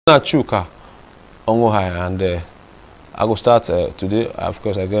CHUKA, ONWUGHAI, and I go start today. Of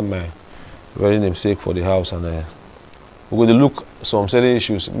course, I get my very namesake for the house, and we're going to look some certain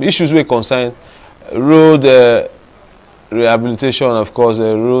issues. Issues will concern road rehabilitation, of course,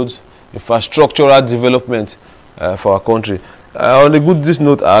 road infrastructural development for our country. On this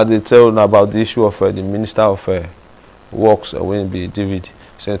note, they tell about the issue of the Minister of Works, when be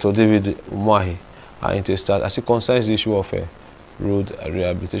Senator David ONWUGHAI, INTADI, as it concerns the issue of road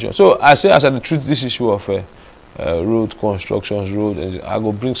rehabilitation. So I say, as I treat this issue of road constructions, I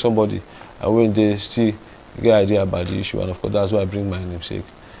go bring somebody when they still get idea about the issue, and of course that's why I bring my namesake.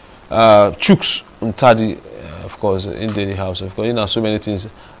 CHUKS, NTADI, of course, in the house. Of course, you know, so many things.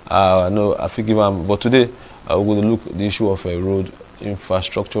 I know I forgive them, but today we're going to look at the issue of road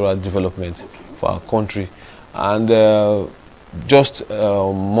infrastructural development for our country. And just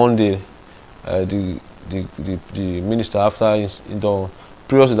on Monday, the minister, after he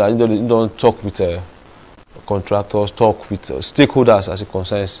don't talk with contractors, talk with stakeholders as it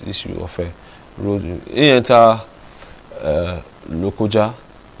concerns the issue of road. He enter Lokoja.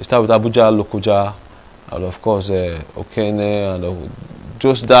 He start with ABUJA, Lokoja, and of course Okene, and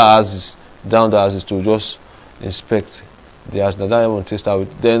just that as down there as is to just inspect the house. That I want to start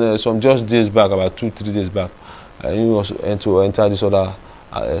with. Then some just days back, about 2-3 days back, he was enter this other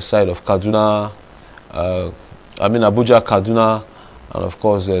side of Kaduna. Abuja, Kaduna, and of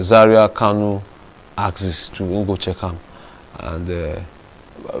course Zaria, Kanu axis to go check him. And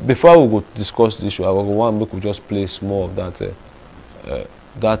before we go discuss the issue, I want to just play more of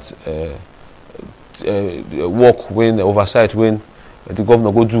that work when oversight when the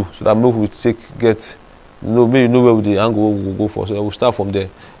governor go do, so that we will get maybe know where the angle we will go for. So we'll start from there.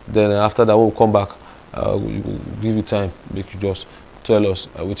 Then after that, we'll come back. We'll give you time, make you just tell us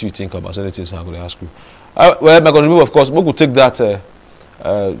what you think about certain things I'm going to ask you. Well, my contribution, of course, we could take that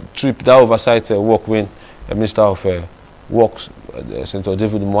trip, that oversight work when the Minister of Works, Senator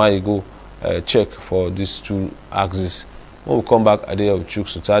David ONWUGHAI, go check for these two axes. When we come back, I did with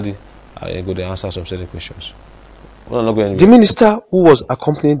CHUKS NTADI, and go to answer some certain questions. The minister, who was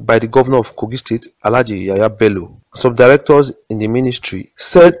accompanied by the governor of Kogi State, Alhaji Yaya Bello, some directors in the ministry,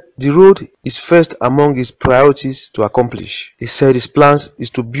 said the road is first among his priorities to accomplish. He said his plans is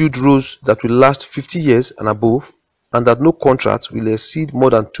to build roads that will last 50 years and above, and that no contract will exceed more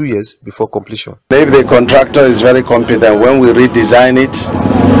than 2 years before completion. If the contractor is very competent, when we redesign it,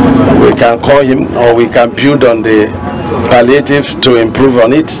 we can call him, or we can build on the palliative to improve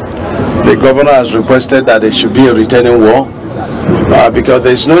on it. The governor has requested that there should be a retaining wall because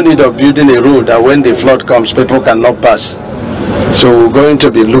there is no need of building a road that when the flood comes, people cannot pass. So we're going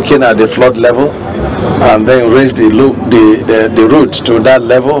to be looking at the flood level and then raise the road to that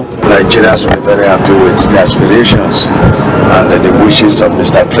level. Nigerians will be very happy with the aspirations and the wishes of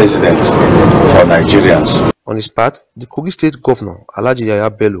Mr. President for Nigerians. On his part, the Kogi State Governor, Alhaji Yaya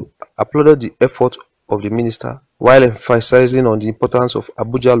Bello, applauded the effort of the minister while emphasizing on the importance of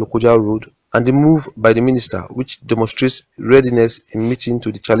Abuja-Lokoja Road and the move by the minister, which demonstrates readiness in meeting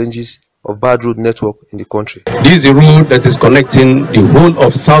to the challenges of bad road network in the country. This is the road that is connecting the whole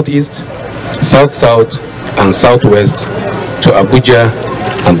of Southeast, South-South and Southwest to Abuja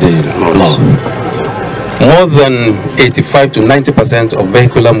and the North. More than 85 to 90% of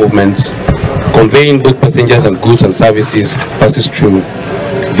vehicular movements conveying both passengers and goods and services passes through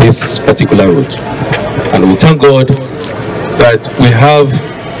this particular route. And we thank God that we have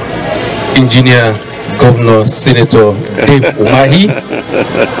Engineer, Governor, Senator Dave ONWUGHAI,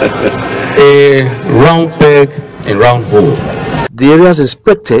 a round peg in round hole. The areas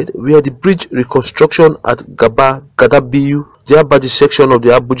inspected were the bridge reconstruction at Gadabiyu, the Abadi section of the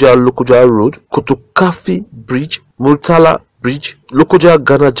Abuja-Lokoja Road, Kotokafi Bridge, Murtala Bridge,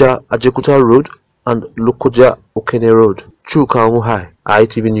 Lokoja-Ganaja Ajekuta Road, and Lokoja-Okene Road. CHUKA ONWUGHAI,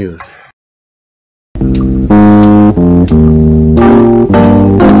 ITV News.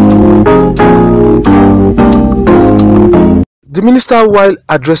 The minister, while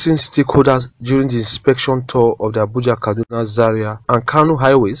addressing stakeholders during the inspection tour of the Abuja, Kaduna, Zaria and Kanu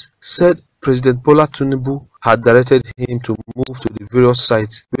highways, said President Bola Tinubu had directed him to move to the various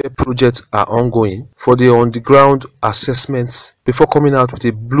sites where projects are ongoing for the on-the-ground assessments before coming out with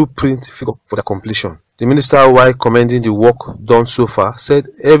a blueprint figure for their completion. The minister, while commending the work done so far, said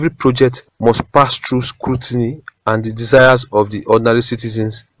every project must pass through scrutiny and the desires of the ordinary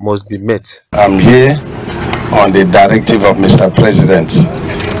citizens must be met. I'm here on the directive of Mr. President,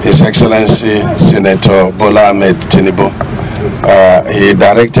 His Excellency Senator Bola Ahmed Tinubu. He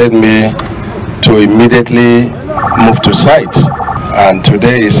directed me to immediately move to site, and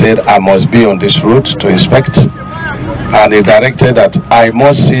today he said I must be on this route to inspect and he directed that I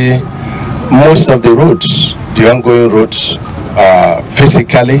must see most of the roads, the ongoing roads,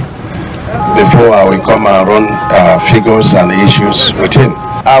 physically before I will come and run figures and issues with him.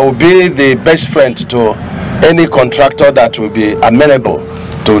 I will be the best friend to any contractor that will be amenable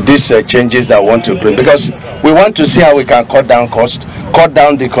to these changes that I want to bring, because we want to see how we can cut down cost, cut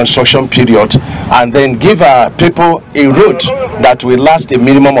down the construction period, and then give our people a road that will last a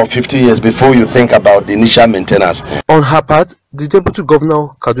minimum of 50 years before you think about the initial maintenance. On her part, the Deputy Governor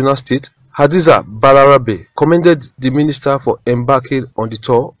of Kaduna State, Hadiza Balarabe, commended the minister for embarking on the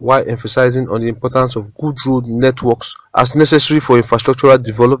tour while emphasizing on the importance of good road networks as necessary for infrastructural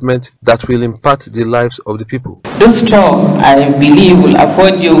development that will impact the lives of the people. This tour, I believe, will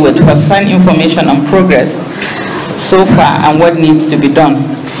afford you with first-hand information on progress so far and what needs to be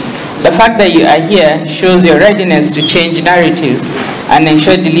done. The fact that you are here shows your readiness to change narratives and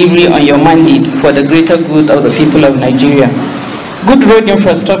ensure delivery on your mandate for the greater good of the people of Nigeria. Good road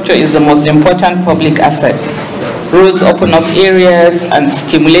infrastructure is the most important public asset. Roads open up areas and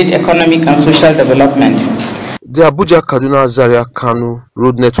stimulate economic and social development. The Abuja Kaduna Zaria Kano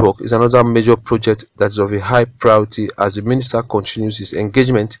Road Network is another major project that is of a high priority as the minister continues his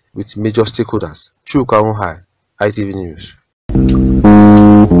engagement with major stakeholders. CHUKA ONWUGHAI, ITV News.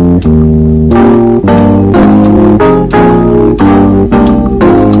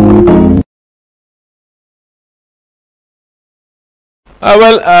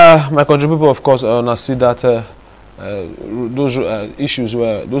 My country people, of course, I see that those issues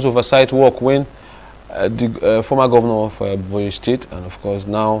were those oversight work when the former governor of Boye State, and of course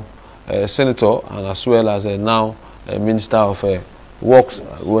now senator, and as well as now minister of works,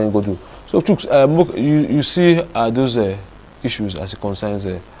 going to do. So, Chuks, you see those issues as it concerns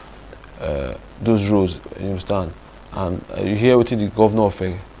those roads, you understand, and you hear what the governor of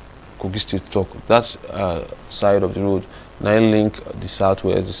Kogi State talk. That side of the road. Nine link the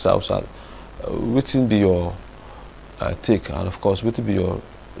southwest, the south. What will be your take, and of course, what will be your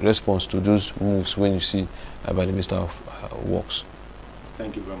response to those moves when you see by the Minister of Works?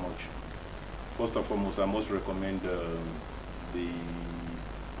 Thank you very much. First and foremost, I must recommend the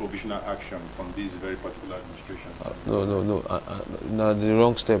provisional action from this very particular administration. No, the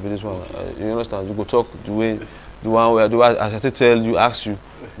wrong step in this one. You understand? You go talk the one where I should tell you, ask you.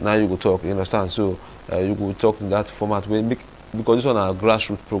 Now you go talk. You understand? So. You could talk in that format way, because this one is a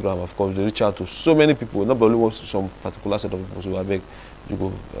grassroots program. Of course, they reach out to so many people, not only some particular set of people. So I beg you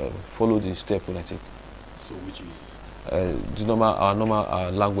go follow the step when I take. So which is the normal, our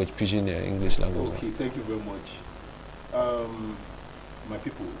normal language, pidgin English language. Okay, thank you very much. My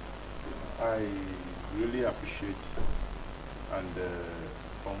people, I really appreciate, and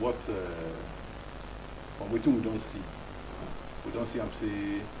from what we don't see, I'm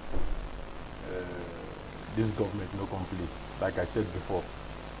saying. This government no complete. Like I said before,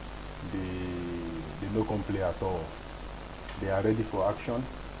 they no complete at all. They are ready for action,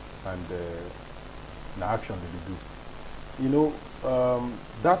 and the action they do. You know,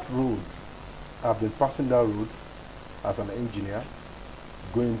 that road, I've been passing that road as an engineer,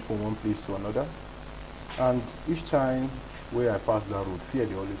 going from one place to another, and each time where I pass that road, fear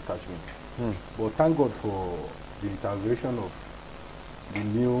they always catch me. But thank God for the intervention of the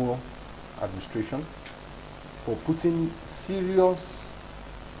new administration, for putting seriousness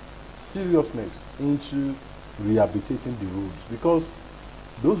into rehabilitating the roads, because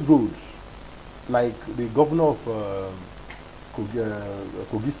those roads, like the governor of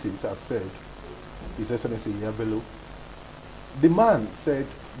Kogi State has said, His Excellency Yabelo, the man said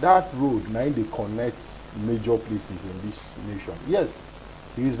that road now they connect major places in this nation. Yes,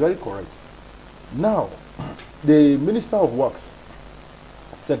 he is very correct. Now, the Minister of Works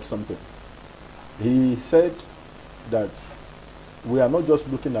said something. He said that we are not just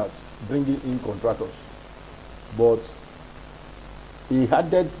looking at bringing in contractors, but he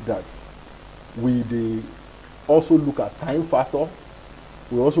added that we also look at time factor,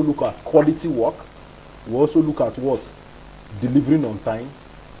 we also look at quality work, we also look at what? Delivering on time,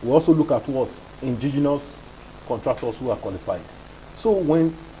 we also look at what? Indigenous contractors who are qualified. So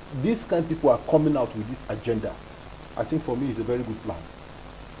when these kind of people are coming out with this agenda, I think for me it's a very good plan.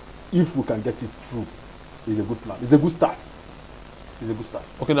 If we can get it through, it's a good plan. It's a good start. It's a good start.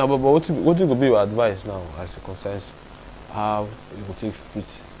 Okay, now, but what will be your advice now as it concerns how you will take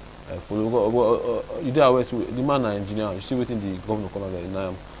fit? You do aware to the man and engineer. You see waiting the governor come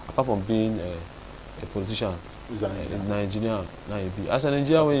out. Apart from being a politician, an engineer, as an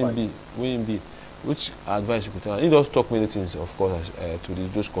engineer, when you be, which advice you could tell? He does talk many things, of course, to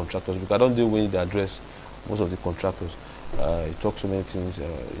those contractors, because I don't know when they address most of the contractors. He talks so many things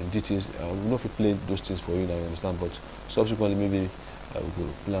in details. We don't know if we play those things for you now, you understand, but subsequently maybe we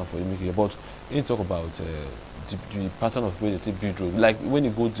will plan for you make it. But he talk about the pattern of where they build road. Like when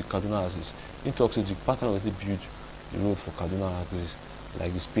you go to Kaduna houses, he talks about the pattern of where they build the road for Kaduna houses,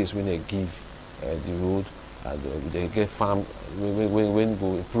 like the space when they give the road, and they get farm when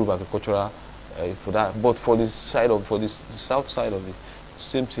go improve agricultural for that. But for the side of the south side of it,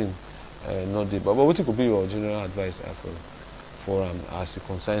 same thing. Not there. But what could be your general advice for as it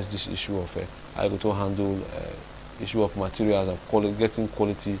concerns this issue of how to handle issue of materials and getting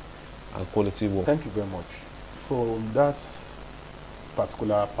quality and quality work? Thank you very much. From that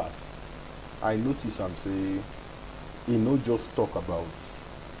particular part, I notice and say, he not just talk about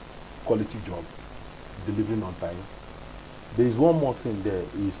quality job, delivering on time. There is one more thing there.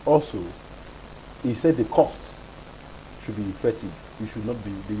 Is also, he said the cost should be effective. It should not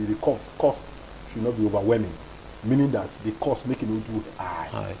be the cost should not be overwhelming, meaning that the cost making it too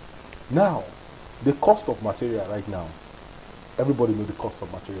high. Now, the cost of material right now, everybody knows the cost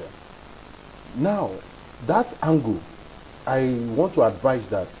of material. Now, that angle, I want to advise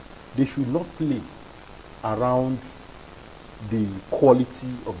that they should not play around the quality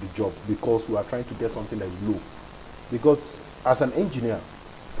of the job because we are trying to get something that is low. Because as an engineer,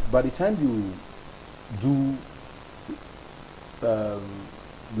 by the time you do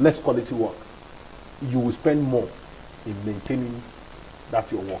less quality work, you will spend more in maintaining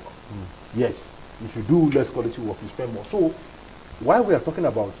that your work. Yes, if you do less quality work, you spend more. So while we are talking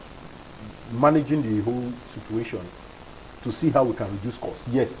about managing the whole situation to see how we can reduce costs,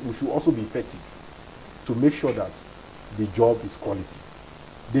 yes, we should also be effective to make sure that the job is quality.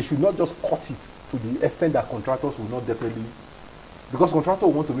 They should not just cut it to the extent that contractors will not definitely, because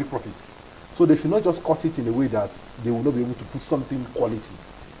contractors want to make profit. So they should not just cut it in a way that they will not be able to put something quality.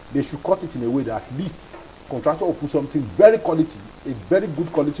 They should cut it in a way that at least contractor will put something very quality, a very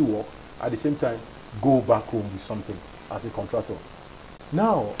good quality work, at the same time go back home with something as a contractor.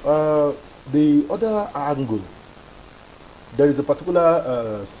 Now, the other angle, there is a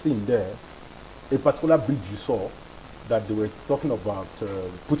particular scene there, a particular bridge you saw that they were talking about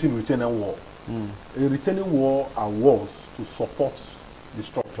putting retaining wall. A retaining wall are walls to support the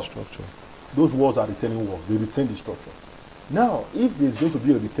structure. Those walls are retaining walls. They retain the structure. Now, if there is going to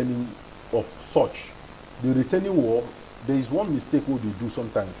be a retaining of such, the retaining wall, there is one mistake what they do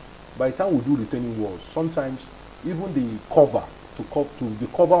sometimes. By the time we do retaining walls, sometimes even the cover the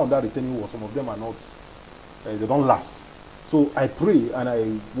cover on that retaining wall, some of them are not, they don't last. So I pray and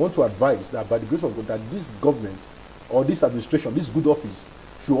I want to advise that by the grace of God, that this government or this administration, this good office,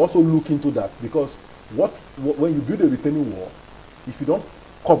 should also look into that, because when you build a retaining wall, if you don't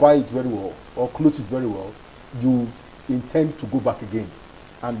cover it very well or close it very well, you intend to go back again.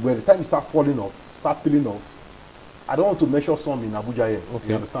 And by the time you start falling off, start peeling off, I don't want to measure some in Abuja here. Okay.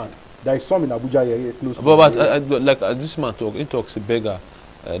 You understand? There is some in Abuja here close to like this man talk, he talks a beggar.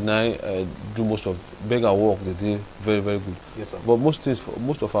 Now do most of beggar work. They do very, very good. Yes, sir. But most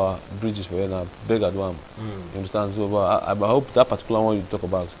of our bridges for now beggar do them. You understand? So, but I hope that particular one you talk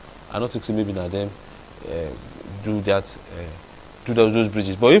about, I don't think maybe now them do that, do those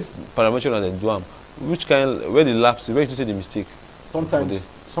bridges. But if parameter and do them, which kind, where the lapse, where you say the mistake? Sometimes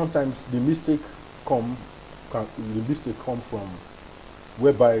the mistake come from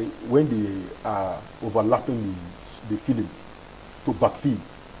whereby when they are overlapping the filling to backfill.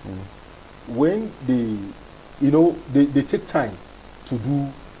 When they take time to do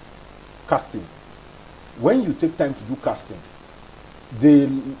casting. When you take time to do casting, the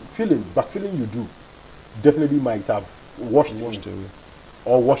backfilling you do definitely might have washed away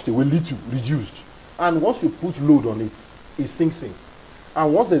or washed away little, reduced. And once you put load on it, it sinks in.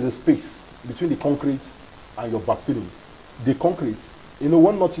 And once there's a space between the concrete and your backfilling, the concrete,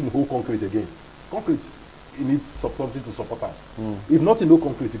 one not in whole concrete again. Concrete, it needs something to support that. If not in no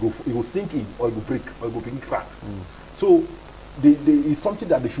concrete, it will sink in, or it will break, or it will begin crack. So it's something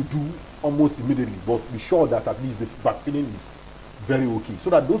that they should do almost immediately, but be sure that at least the backfilling is very okay, so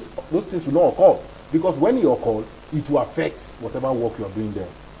that those things will not occur. Because when it occurs, it will affect whatever work you are doing there,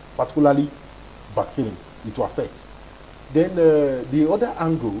 particularly backfilling. It will affect. Then the other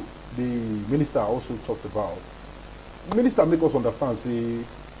angle the minister also talked about. The minister make us understand, say,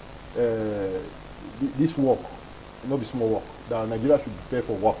 this work, not be small work, that Nigeria should prepare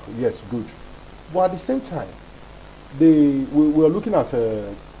for work. Yes, good. But at the same time, we are looking at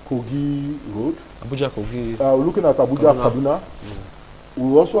Kogi Road. Abuja Kogi. We're looking at Abuja Kaduna.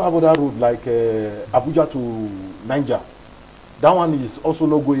 We also have other road like Abuja to Niger. That one is also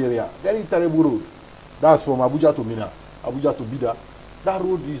no-go area. Very terrible road. That's from Abuja to Mina, Abuja to Bida. That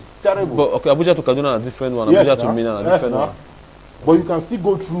road is terrible. But okay, Abuja to Kaduna is a different one. Yes, Abuja to nah. Mina is a Yes, different nah. one. But you can still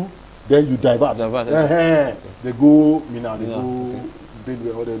go through, then you divert. Okay. They go Mina, they Mina, go okay.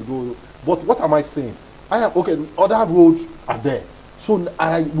 Benue, or they go. But what am I saying? I am okay. Other roads are there. So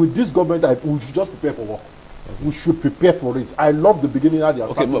with this government, we should just prepare for work. Okay. We should prepare for it. I love the beginning how they are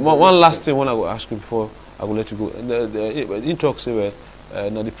okay, starting. but one last thing, I will ask you before I will let you go. In talks, now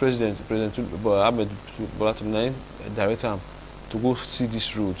the President Ahmed Bola Tinubu direct him to go see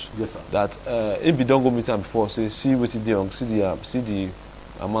these roads. Yes, sir. That if you don't go meet him before, see what they on, see the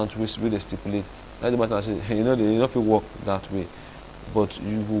amount which they stipulate. That's the matter. I say, you know, they not work that way. But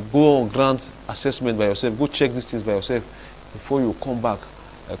you will go on grant assessment by yourself. Go check these things by yourself before you come back.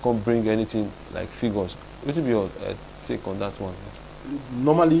 Can't bring anything like figures. What will be your take on that one?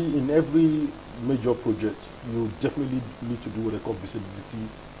 Normally, in every major project, you definitely need to do what they call visibility,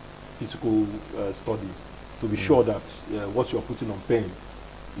 physical study, to be sure that what you're putting on pen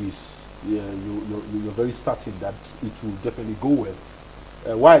is you're very certain that it will definitely go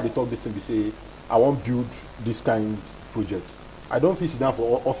well. Why they talk this thing? They say, I won't build this kind of project. I don't feel sit down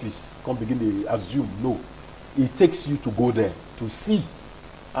for office, come begin to assume. No, it takes you to go there to see,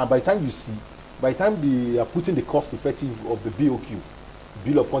 and by the time you see, by the time they are putting the cost effective of the BOQ,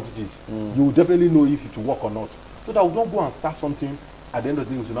 bill of quantities, you will definitely know if it will work or not. So that we don't go and start something at the end of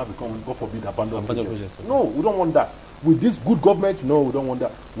the day, it will not become, God forbid, abandoned project. Okay. No, we don't want that. With this good government, no, we don't want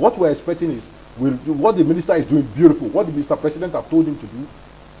that. What we're expecting is, what the minister is doing, beautiful. What the Mr. President have told him to do,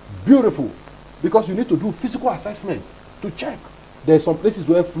 beautiful. Because you need to do physical assessments to check. There are some places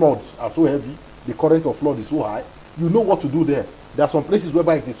where floods are so heavy, the current of flood is so high, you know what to do there. There are some places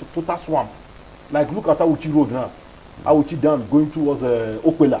whereby it is a total swamp. Like look at Awuchi Road now. Awuchi Dam going towards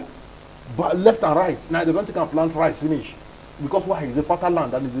Okwela. But left and right, now they don't think and plant rice finish. Because why? It's a fertile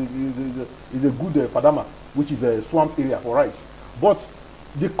land and it's a good fadama, which is a swamp area for rice. But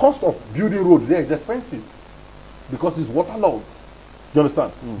the cost of building roads there is expensive because it's waterlogged. You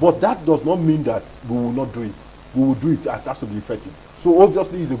understand? But that does not mean that we will not do it. We will do it. It has to be effective. So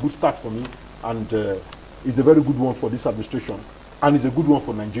obviously it's a good start for me, and it's a very good one for this administration, and it's a good one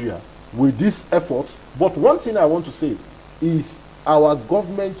for Nigeria with this effort. But one thing I want to say is our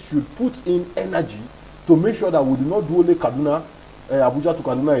government should put in energy to make sure that we do not do only Kaduna, Abuja to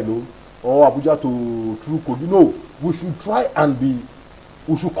Kaduna alone, or Abuja to through Kogi. No, we should try and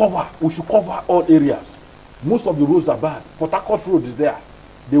we should cover all areas. Most of the roads are bad. Port Harcourt Road is there.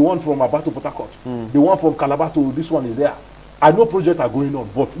 The one from Aba to Port Harcourt. The one from Calabar to this one is there. I know projects are going on,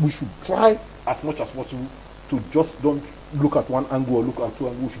 but we should try as much as possible to just don't look at one angle or look at two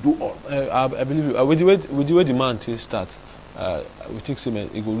angles. We should do all. I believe you. With the way demand till start, we think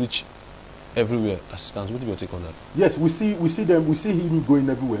cement it will reach everywhere. Assistance. What do you take on that? Yes, we see him going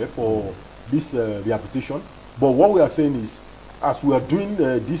everywhere for this rehabilitation. But what we are saying is, as we are doing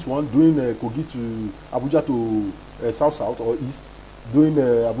this one, doing Kogi to Abuja to south or east, doing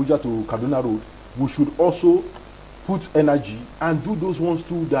Abuja to Kaduna Road, we should also put energy and do those ones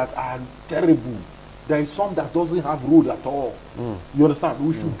too that are terrible. There is some that doesn't have road at all. You understand?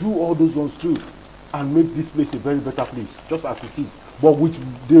 We should do all those ones too and make this place a very better place, just as it is. But with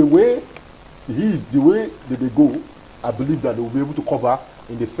the way the way that they go, I believe that they will be able to cover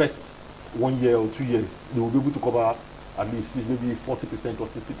in the first 1 year or 2 years. They will be able to cover at least maybe 40% or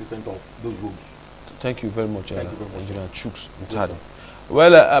 60% of those roads. Thank you very much, Engineer CHUKS NTADI. Yes,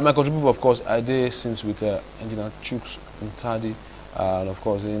 well, my contribution, of course, I did since with Engineer CHUKS NTADI, and of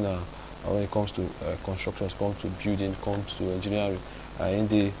course, when it comes to construction, comes to building, comes to engineering, in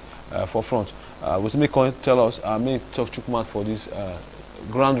the forefront. Was me tell us, may talk Chukmat for this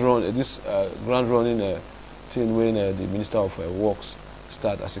grand run, grand running thing when the Minister of Works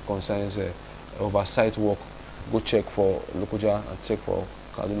start as it concerns oversight work. Go check for Lokoja and check for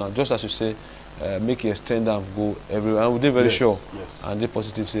Kaduna. Just as you say, make it extend them, go everywhere. And we're very sure, and they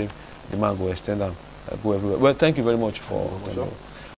positive say the man go extend them, go everywhere. Well, thank you very much for.